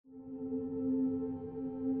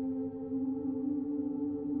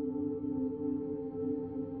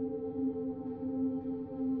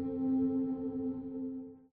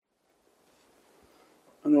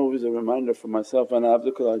is a reminder for myself, ana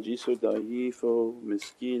abdukal ajizu da'ifu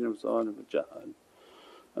miskeen zalim jahal.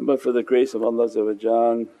 But for the grace of Allah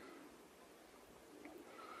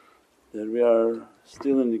that we are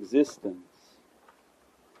still in existence,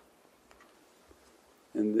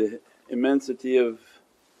 and the immensity of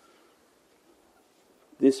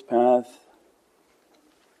this path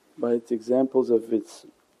by its examples of its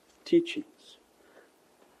teachings.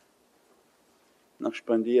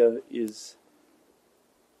 Naqshbandiya is,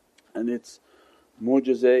 and its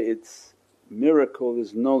mu'jiza, its miracle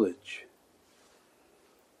is knowledge.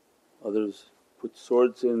 Others put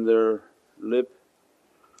swords in their lip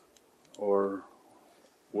or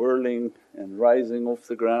whirling and rising off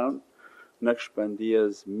the ground.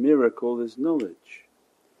 Naqshbandiya's miracle is knowledge.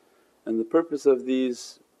 And the purpose of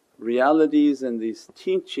these realities and these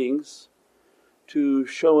teachings to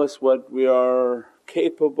show us what we are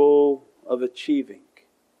capable of achieving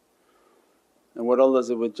and what Allah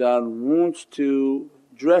wants to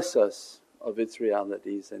dress us of its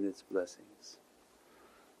realities and its blessings,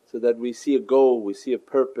 so that we see a goal, we see a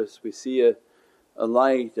purpose, we see a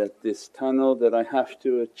light at this tunnel that I have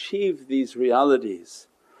to achieve these realities.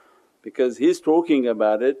 Because He's talking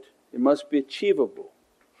about it, it must be achievable.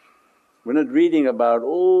 We're not reading about,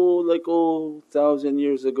 like 1,000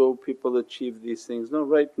 years ago people achieved these things. No,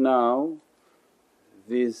 right now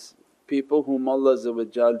these people whom Allah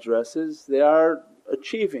dresses, they are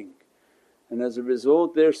achieving, and as a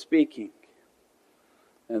result they're speaking.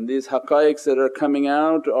 And these haqqaiqs that are coming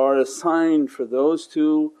out are a sign for those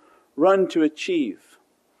to run to achieve.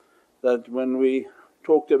 That when we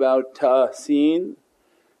talked about tahseen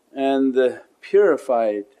and the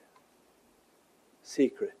purified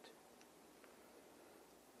secret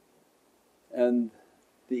and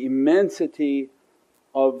the immensity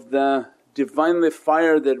of the Divinely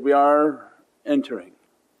fire that we are entering.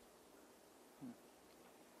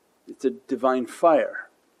 It's a divine fire,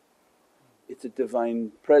 it's a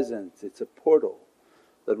divine presence, it's a portal.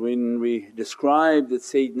 That when we described that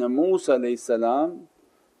Sayyidina Musa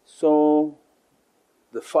saw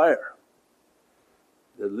the fire,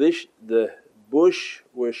 the bush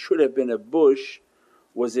where should have been a bush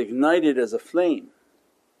was ignited as a flame.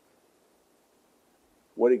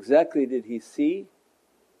 What exactly did he see?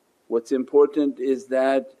 What's important is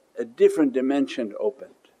that a different dimension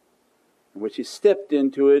opened, in which he stepped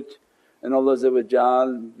into it, and Allah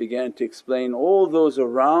began to explain all those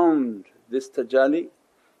around this tajalli,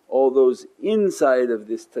 all those inside of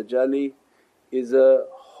this tajalli is a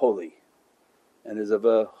holy and is of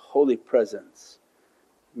a holy presence.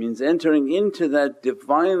 Means entering into that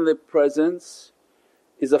Divinely presence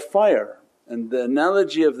is a fire, and the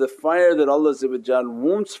analogy of the fire that Allah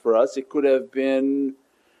wants for us, it could have been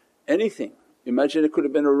anything. Imagine it could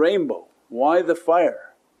have been a rainbow. Why the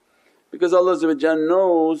fire? Because Allah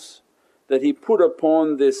knows that He put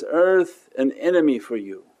upon this earth an enemy for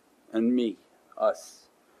you and me, us,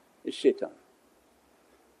 is shaitan.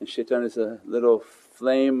 And shaitan is a little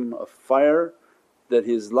flame of fire that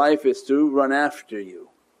his life is to run after you,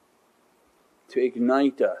 to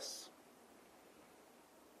ignite us.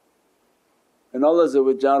 And Allah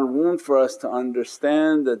wants for us to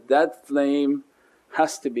understand that that flame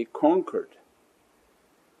has to be conquered.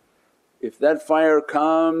 If that fire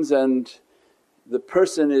comes and the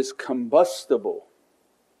person is combustible,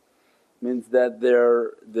 means that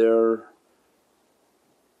their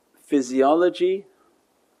physiology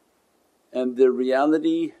and their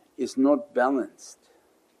reality is not balanced.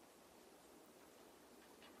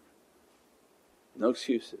 No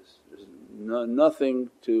excuses, there's nothing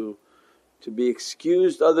to be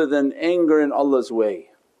excused other than anger in Allah's way.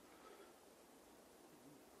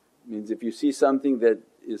 Means if you see something that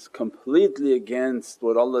is completely against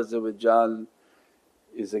what Allah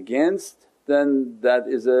is against, then that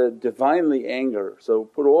is a Divinely anger. So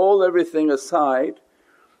put everything aside,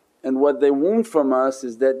 and what they want from us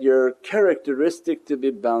is that your characteristic to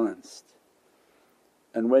be balanced.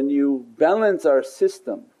 And when you balance our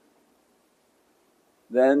system,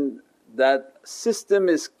 then that system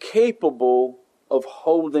is capable of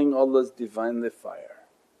holding Allah's Divinely fire.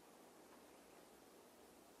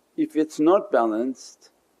 If it's not balanced,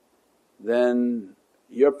 then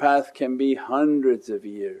your path can be hundreds of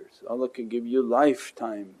years, Allah can give you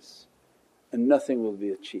lifetimes and nothing will be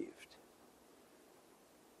achieved.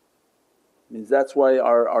 Means that's why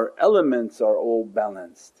our elements are all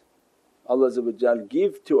balanced. Allah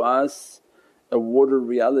give to us a water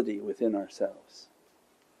reality within ourselves.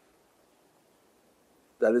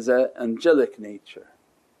 That is an angelic nature.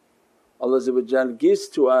 Allah gives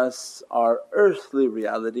to us our earthly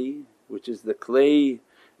reality, which is the clay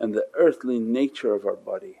and the earthly nature of our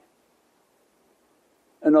body.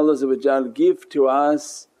 And Allah give to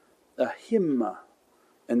us a himmah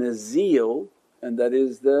and a zeal, and that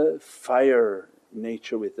is the fire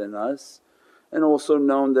nature within us, and also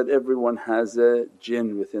known that everyone has a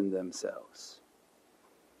jinn within themselves.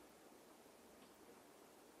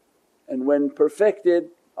 And when perfected,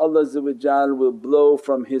 Allah will blow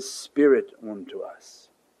from His spirit onto us.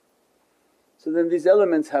 So then these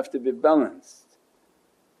elements have to be balanced.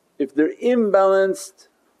 If they're imbalanced,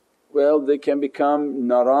 well, they can become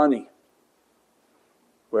narani,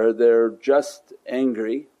 where they're just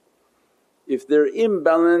angry. If they're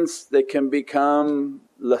imbalanced, they can become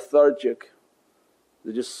lethargic,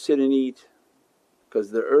 they just sit and eat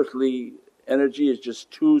because their earthly energy is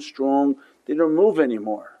just too strong, they don't move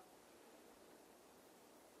anymore.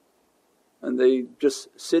 And they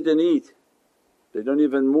just sit and eat, they don't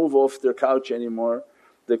even move off their couch anymore.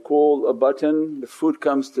 They call a button, the food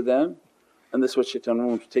comes to them, and that's what shaitan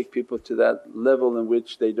wants, to take people to that level in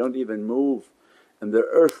which they don't even move, and their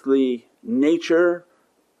earthly nature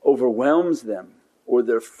overwhelms them, or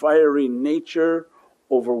their fiery nature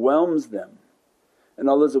overwhelms them. And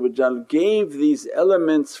Allah gave these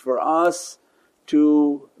elements for us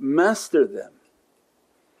to master them,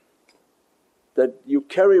 that you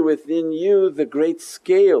carry within you the great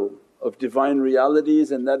scale of divine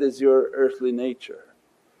realities, and that is your earthly nature.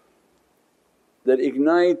 That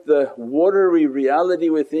ignite the watery reality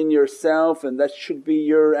within yourself, and that should be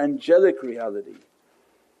your angelic reality.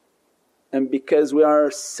 And because we are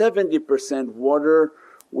 70% water,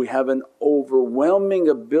 we have an overwhelming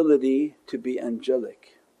ability to be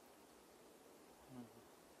angelic.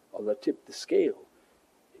 Allah tipped the scale.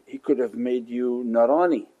 He could have made you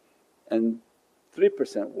narani and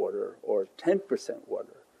 3% water or 10%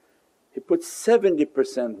 water. He put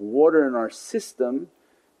 70% water in our system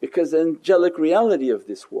because the angelic reality of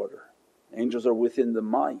this water. Angels are within the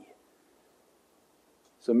Mai.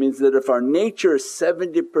 So it means that if our nature is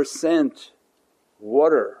 70%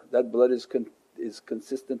 water, that blood is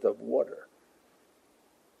consistent of water.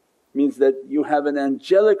 Means that you have an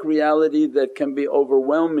angelic reality that can be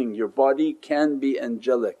overwhelming, your body can be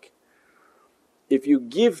angelic. If you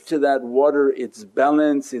give to that water its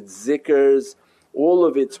balance, its zikrs, all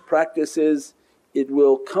of its practices, it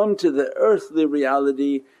will come to the earthly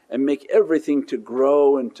reality and make everything to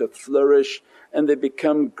grow and to flourish, and they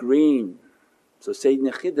become green. So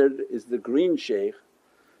Sayyidina Khidr is the green shaykh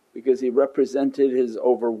because he represented his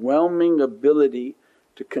overwhelming ability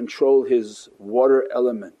to control his water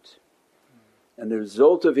element. And the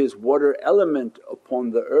result of his water element upon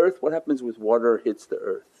the earth, what happens with water hits the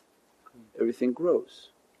earth? Everything grows.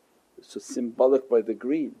 So symbolic by the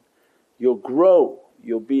green. You'll grow,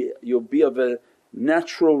 you'll be of a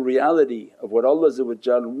natural reality of what Allah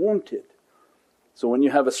wanted. So when you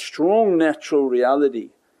have a strong natural reality,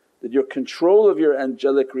 that your control of your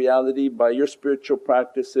angelic reality by your spiritual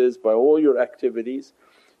practices, by all your activities,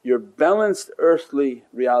 your balanced earthly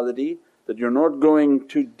reality, that you're not going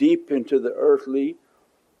too deep into the earthly,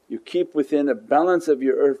 you keep within a balance of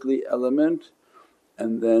your earthly element,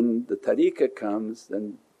 and then the tariqah comes,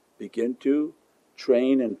 then begin to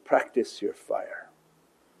train and practice your fire.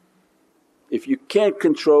 If you can't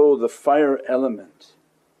control the fire element,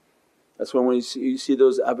 that's when you see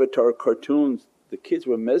those avatar cartoons, the kids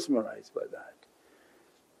were mesmerized by that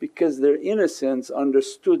because their innocence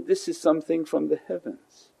understood this is something from the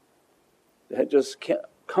heavens. They had just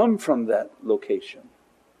come from that location.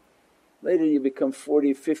 Later you become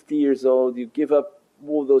 40, 50 years old, you give up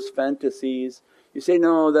all those fantasies, you say,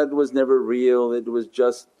 no, that was never real, it was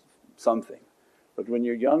just something. But when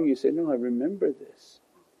you're young you say, no, I remember this,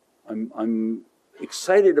 I'm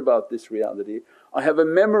excited about this reality, I have a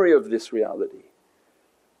memory of this reality.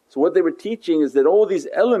 So what they were teaching is that all these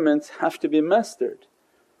elements have to be mastered.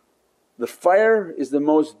 The fire is the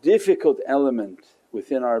most difficult element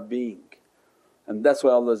within our being, and that's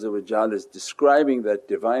why Allah is describing that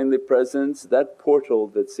Divinely Presence, that portal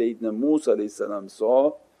that Sayyidina Musa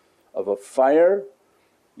saw of a fire.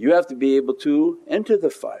 You have to be able to enter the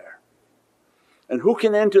fire, and who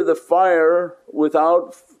can enter the fire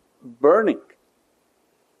without burning?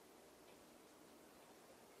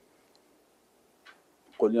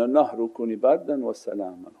 قُلْ يَا نَهْرُ كُونِي بَرْدًا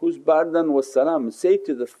وَسَلَامًا. Who's bardan wa salam? Say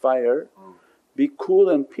to the fire, be cool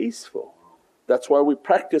and peaceful. That's why we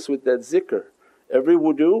practice with that zikr. Every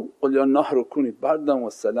wudu, قُلْ يَا نَهْرُ كُونِي بَرْدًا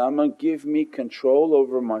وَسَلَامًا, give me control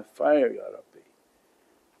over my fire Ya Rabbi.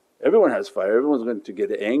 Everyone has fire, everyone's going to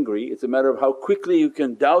get angry, it's a matter of how quickly you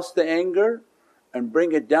can douse the anger and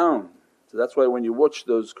bring it down. So that's why when you watch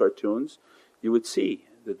those cartoons you would see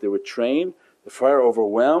that they would train, the fire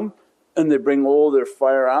overwhelmed and they bring all their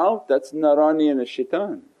fire out, that's narani and a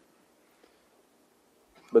shaitan.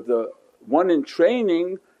 But the one in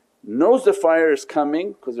training knows the fire is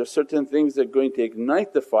coming because there are certain things that are going to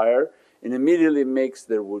ignite the fire, and immediately makes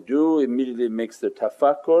their wudu, immediately makes their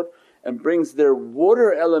tafakkur, and brings their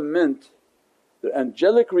water element, their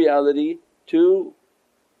angelic reality, to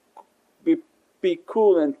be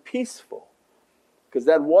cool and peaceful. Because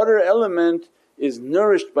that water element is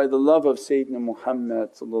nourished by the love of Sayyidina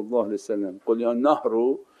Muhammad. Qul ya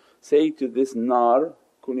nahru, say to this nar,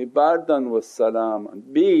 kuni bardan wa salaman,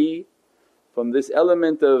 be from this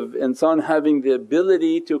element of insan having the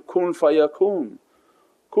ability to kun fayakun.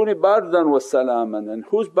 Kuni bardan wa salaman, and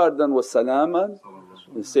who's bardan wa salaman?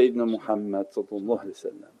 Sayyidina Muhammad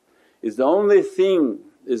is the only thing,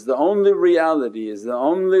 is the only reality, is the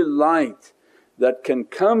only light that can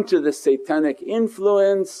come to the satanic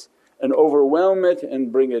influence and overwhelm it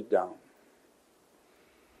and bring it down.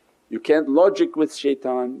 You can't logic with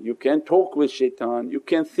shaitan, you can't talk with shaitan, you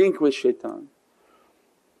can't think with shaitan.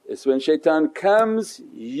 It's when shaitan comes,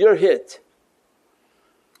 you're hit.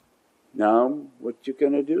 Now what you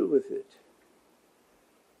gonna do with it?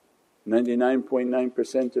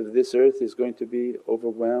 99.9% of this earth is going to be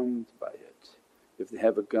overwhelmed by it. If they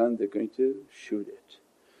have a gun they're going to shoot it.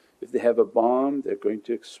 If they have a bomb they're going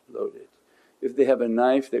to explode it. If they have a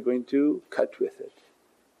knife they're going to cut with it,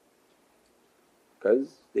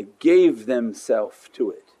 because they gave themselves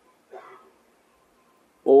to it.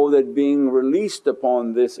 All that being released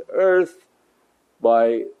upon this earth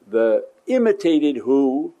by the imitated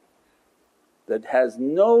who that has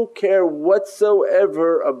no care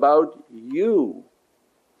whatsoever about you.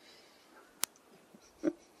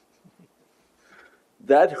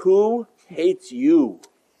 That who hates you,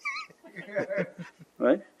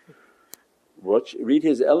 right? Read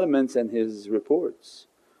his elements and his reports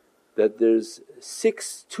that there's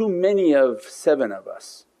 6 too many of 7 of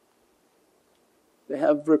us. They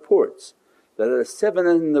have reports that there are 7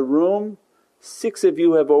 in the room, 6 of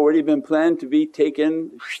you have already been planned to be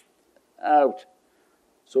taken out.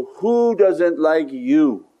 So who doesn't like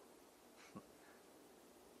you?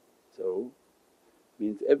 So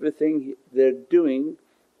means everything they're doing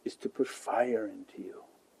is to put fire into you,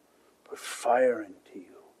 put fire into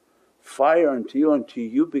you, fire into you until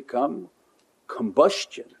you become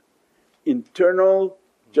combustion, internal,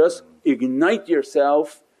 just ignite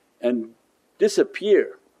yourself and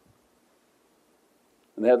disappear.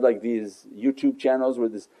 And they have like these YouTube channels where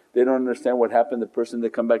they don't understand what happened, the person, they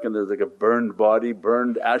come back and there's like a burned body,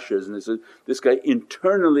 burned ashes, and they say, this guy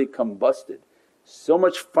internally combusted. So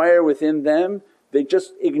much fire within them, they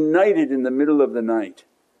just ignited in the middle of the night.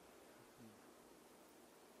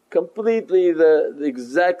 Completely the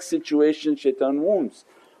exact situation shaitan wants.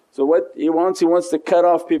 So what he wants to cut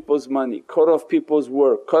off people's money, cut off people's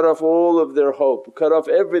work, cut off all of their hope, cut off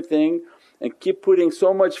everything, and keep putting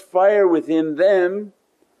so much fire within them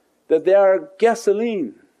that they are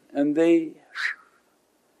gasoline and the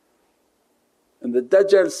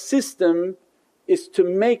Dajjal system is to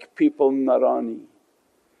make people narani.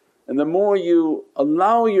 And the more you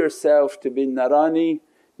allow yourself to be narani,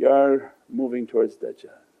 you are moving towards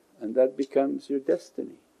Dajjal, and that becomes your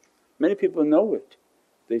destiny. Many people know it,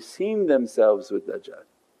 they've seen themselves with Dajjal.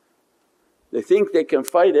 They think they can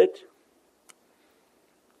fight it,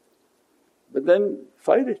 but then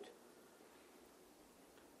fight it.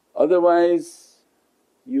 Otherwise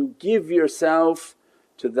you give yourself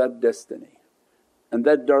to that destiny, and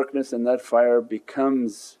that darkness and that fire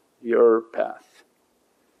becomes your path,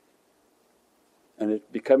 and it's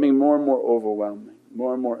becoming more and more overwhelming,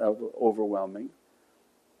 more and more overwhelming.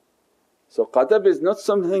 So qadab is not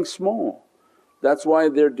something small. That's why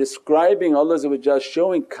they're describing, Allah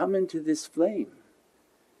showing, come into this flame,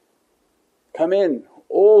 come in.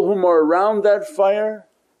 All whom are around that fire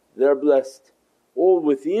they're blessed, all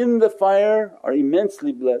within the fire are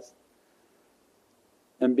immensely blessed.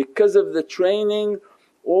 And because of the training,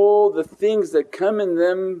 all the things that come in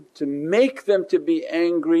them to make them to be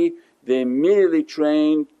angry, they immediately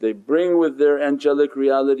train, they bring with their angelic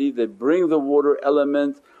reality, they bring the water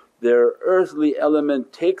element, their earthly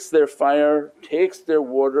element takes their fire, takes their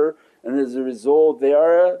water, and as a result they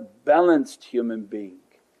are a balanced human being.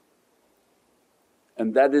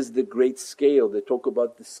 And that is the great scale. They talk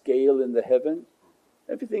about the scale in the heaven,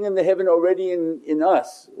 everything in the heaven already in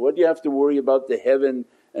us. What do you have to worry about the heaven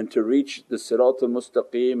and to reach the Siratul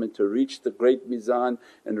Mustaqim and to reach the great Mizan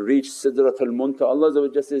and reach Sidratul Muntaha?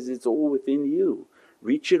 Allah says, it's all within you.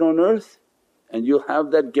 Reach it on earth and you'll have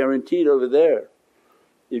that guaranteed over there.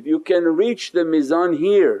 If you can reach the Mizan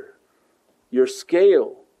here, your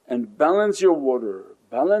scale, and balance your water,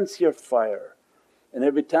 balance your fire, and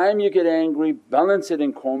every time you get angry balance it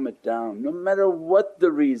and calm it down, no matter what the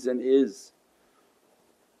reason is.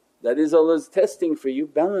 That is Allah's testing for you,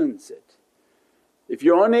 balance it. If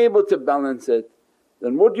you're unable to balance it,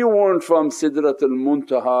 then what do you want from Sidratul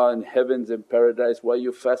Muntaha and heavens and paradise? Why are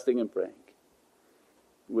you fasting and praying?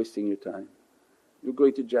 Wasting your time. You're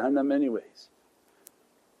going to Jahannam anyways.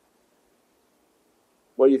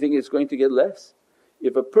 What do you think it's going to get less?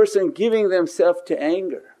 If a person giving themselves to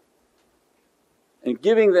anger and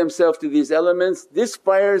giving themselves to these elements, this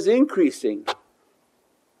fire is increasing.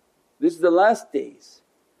 This is the last days.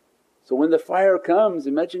 So when the fire comes,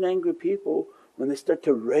 imagine angry people when they start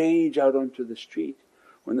to rage out onto the street,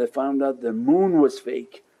 when they found out the moon was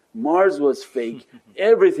fake, Mars was fake,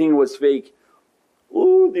 everything was fake.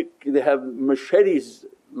 Ooh, they have machetes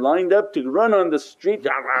lined up to run on the street.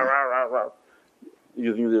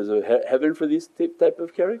 You think there's a heaven for this type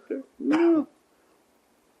of character? No.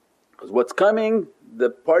 Because what's coming, the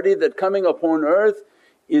party that coming upon earth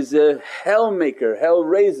is a hell maker, hell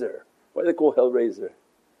raiser. Why do they call hell raiser?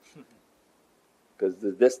 Because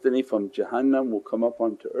the destiny from Jahannam will come up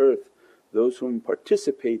onto earth. Those whom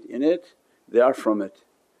participate in it, they are from it,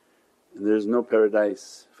 and there is no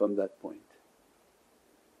paradise from that point.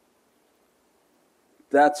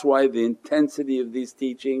 That's why the intensity of these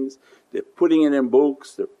teachings, they're putting it in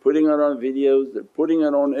books, they're putting it on videos, they're putting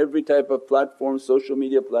it on every type of platform, social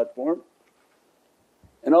media platform.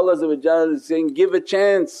 And Allah is saying, give a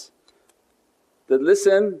chance that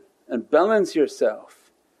listen and balance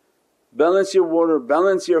yourself, balance your water,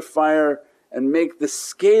 balance your fire, and make the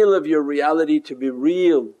scale of your reality to be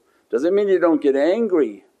real. Doesn't mean you don't get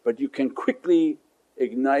angry, but you can quickly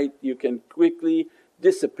ignite, you can quickly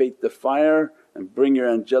dissipate the fire and bring your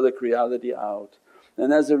angelic reality out.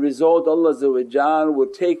 And as a result Allah will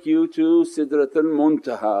take you to Sidratul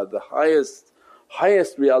Muntaha, the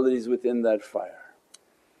highest realities within that fire.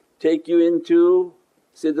 Take you into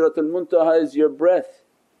Sidratul Muntaha is your breath.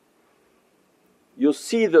 You'll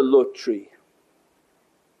see the lut tree.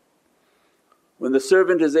 When the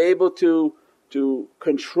servant is able to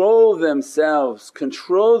control themselves,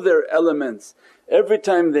 control their elements, every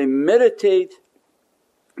time they meditate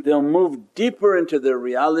they'll move deeper into their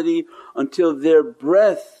reality until their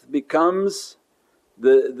breath becomes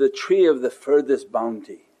the tree of the furthest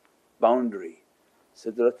boundary.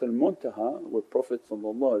 Sidratul Muntaha, where Prophet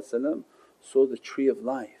saw the tree of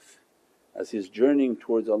life as he's journeying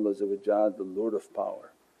towards Allah, the Lord of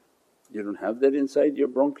power. You don't have that inside your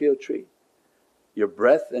bronchial tree? Your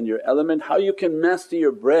breath and your element, how you can master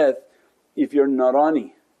your breath if you're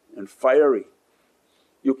narani and fiery?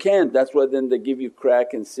 You can't, that's why then they give you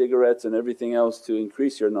crack and cigarettes and everything else to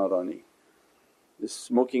increase your narani. The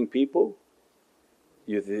smoking people,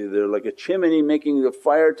 they're like a chimney making the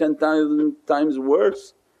fire 10,000 times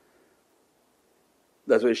worse.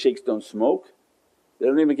 That's why shaykhs don't smoke, they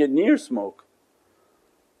don't even get near smoke,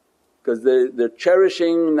 because they're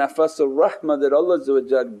cherishing nafas al-rahmah that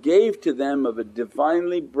Allah gave to them of a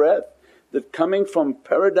Divinely breath that coming from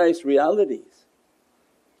paradise realities.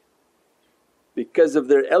 Because of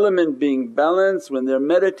their element being balanced, when they're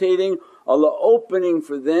meditating, Allah opening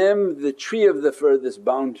for them the tree of the furthest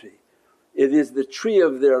boundary. It is the tree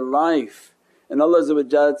of their life, and Allah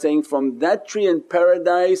saying, from that tree in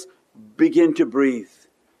paradise begin to breathe.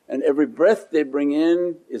 And every breath they bring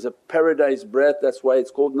in is a paradise breath, that's why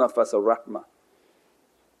it's called nafas al-rahmah.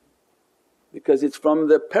 Because it's from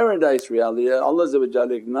the paradise reality that Allah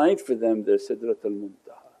ignite for them their Sidratul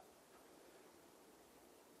Muntaha.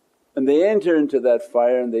 And they enter into that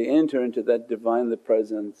fire and they enter into that Divinely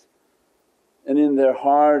presence, and in their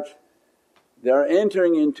heart they are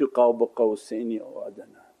entering into Qaba Qawsaini aw Adna.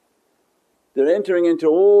 They're entering into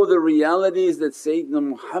all the realities that Sayyidina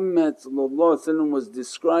Muhammad was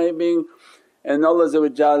describing, and Allah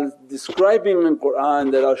describing in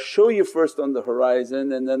Qur'an that, I'll show you first on the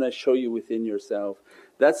horizon and then I show you within yourself.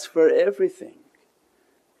 That's for everything.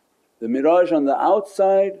 The miraj on the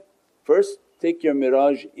outside, first take your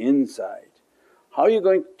miraj inside. How are you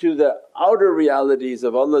going to the outer realities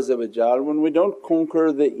of Allah when we don't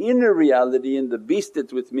conquer the inner reality and the beast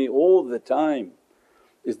that's with me all the time?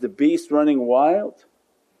 Is the beast running wild,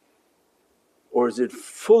 or is it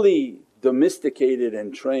fully domesticated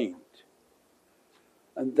and trained?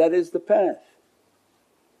 And that is the path.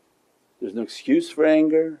 There's no excuse for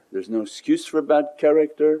anger, there's no excuse for bad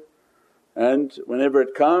character, and whenever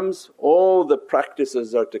it comes all the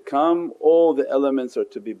practices are to come, all the elements are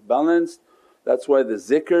to be balanced. That's why the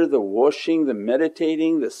zikr, the washing, the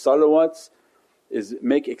meditating, the salawats is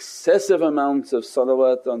make excessive amounts of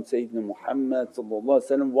salawat on Sayyidina Muhammad.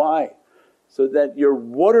 Why? So that your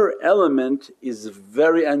water element is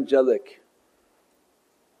very angelic.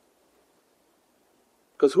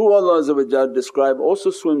 Because who Allah describe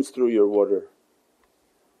also swims through your water.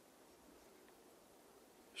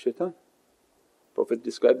 Shaitan. Prophet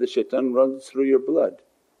described the shaitan runs through your blood.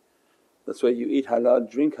 That's why you eat halal,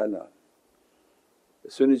 drink halal.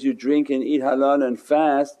 As soon as you drink and eat halal and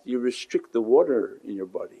fast, you restrict the water in your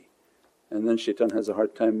body, and then shaitan has a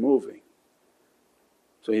hard time moving.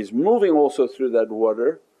 So he's moving also through that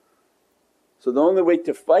water. So the only way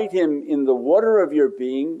to fight him in the water of your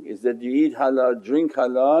being is that you eat halal, drink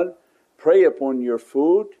halal, pray upon your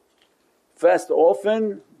food, fast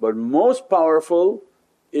often, but most powerful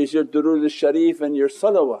is your durood al-sharif and your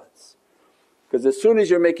salawats. Because as soon as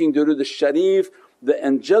you're making durood al-sharif, the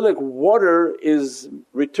angelic water is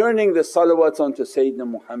returning the salawats onto Sayyidina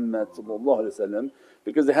Muhammad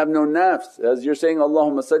because they have no nafs. As you're saying,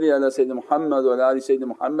 Allahumma salli ala Sayyidina Muhammad wa ala ali Sayyidina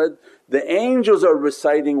Muhammad, the angels are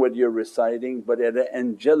reciting what you're reciting but at an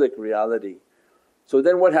angelic reality. So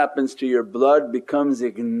then what happens to your blood? Becomes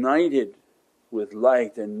ignited with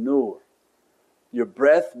light and nur. Your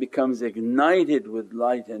breath becomes ignited with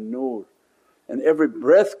light and nur, and every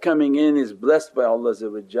breath coming in is blessed by Allah.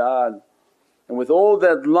 And with all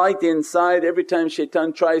that light inside, every time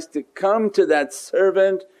shaitan tries to come to that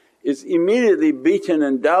servant is immediately beaten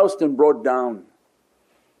and doused and brought down.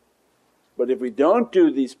 But if we don't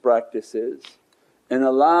do these practices and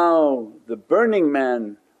allow the burning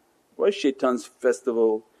man, why shaitan's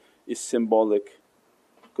festival is symbolic?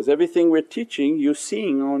 Because everything we're teaching you're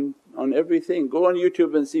seeing on everything. Go on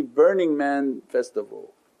YouTube and see Burning Man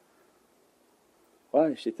festival.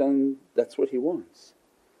 Why? Shaitan, that's what he wants.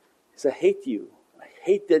 He says, I hate you, I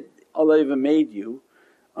hate that Allah even made you.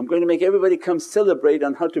 I'm going to make everybody come celebrate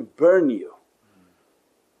on how to burn you.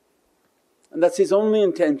 And that's his only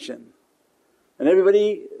intention. And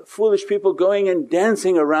everybody, foolish people going and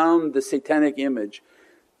dancing around the satanic image,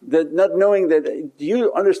 that not knowing that, do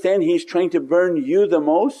you understand he's trying to burn you the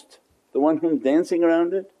most? The one whom dancing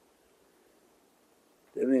around it?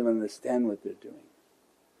 They don't even understand what they're doing.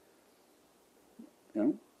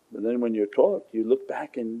 But then when you're taught, you look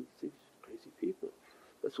back and see crazy people.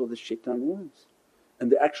 That's what the shaitan wants.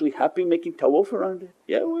 And they're actually happy making tawaf around it.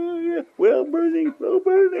 Yeah, well burning, well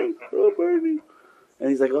burning, well burning. And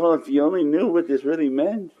he's like, oh, if you only knew what this really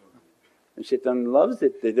meant. And shaitan loves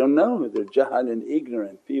it, they don't know, they're jahal and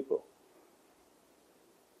ignorant people.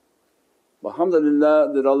 But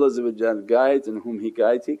alhamdulillah that Allah guides, and whom He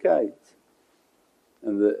guides, He guides.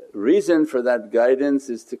 And the reason for that guidance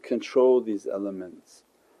is to control these elements.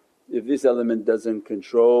 If this element doesn't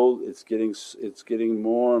control, it's getting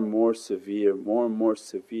more and more severe, more and more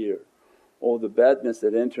severe. All the badness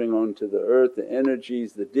that entering onto the earth, the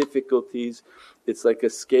energies, the difficulties, it's like a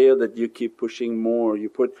scale that you keep pushing more. You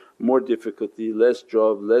put more difficulty, less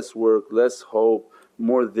job, less work, less hope,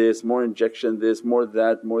 more this, more injection this, more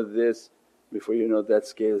that, more this. Before you know that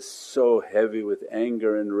scale is so heavy with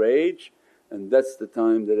anger and rage, and that's the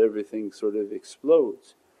time that everything sort of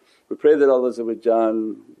explodes. We pray that Allah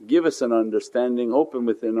give us an understanding, open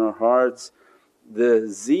within our hearts the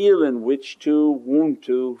zeal in which to want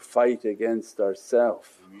to fight against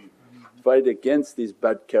ourself, fight against these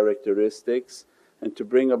bad characteristics, and to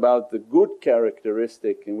bring about the good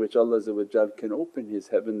characteristic in which Allah can open His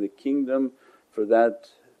heavenly kingdom for that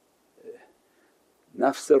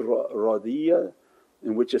nafs al-radiyya,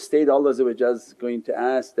 in which a state Allah is going to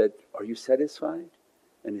ask that, are you satisfied?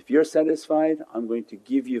 And if you're satisfied, I'm going to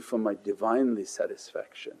give you from my Divinely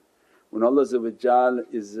satisfaction. When Allah is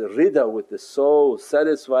rida with the soul,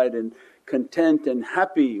 satisfied and content and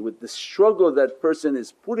happy with the struggle that person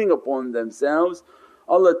is putting upon themselves,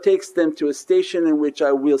 Allah takes them to a station in which,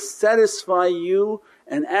 I will satisfy you,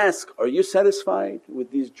 and ask, are you satisfied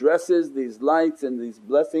with these dresses, these lights and these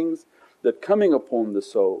blessings that coming upon the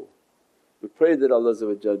soul? We pray that Allah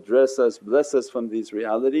dress us, bless us from these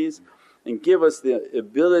realities, and give us the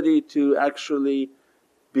ability to actually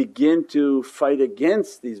begin to fight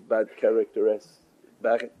against these bad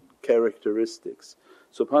characteristics.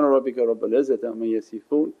 Subhana rabbika rabbil izzati amma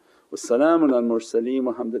yasifoon, wa salaamun al mursaleen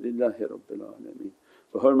walhamdulillahi rabbil alameen.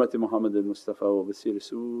 Bi hurmati Muhammad al-Mustafa wa basir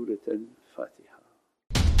Surat al-Fatiha.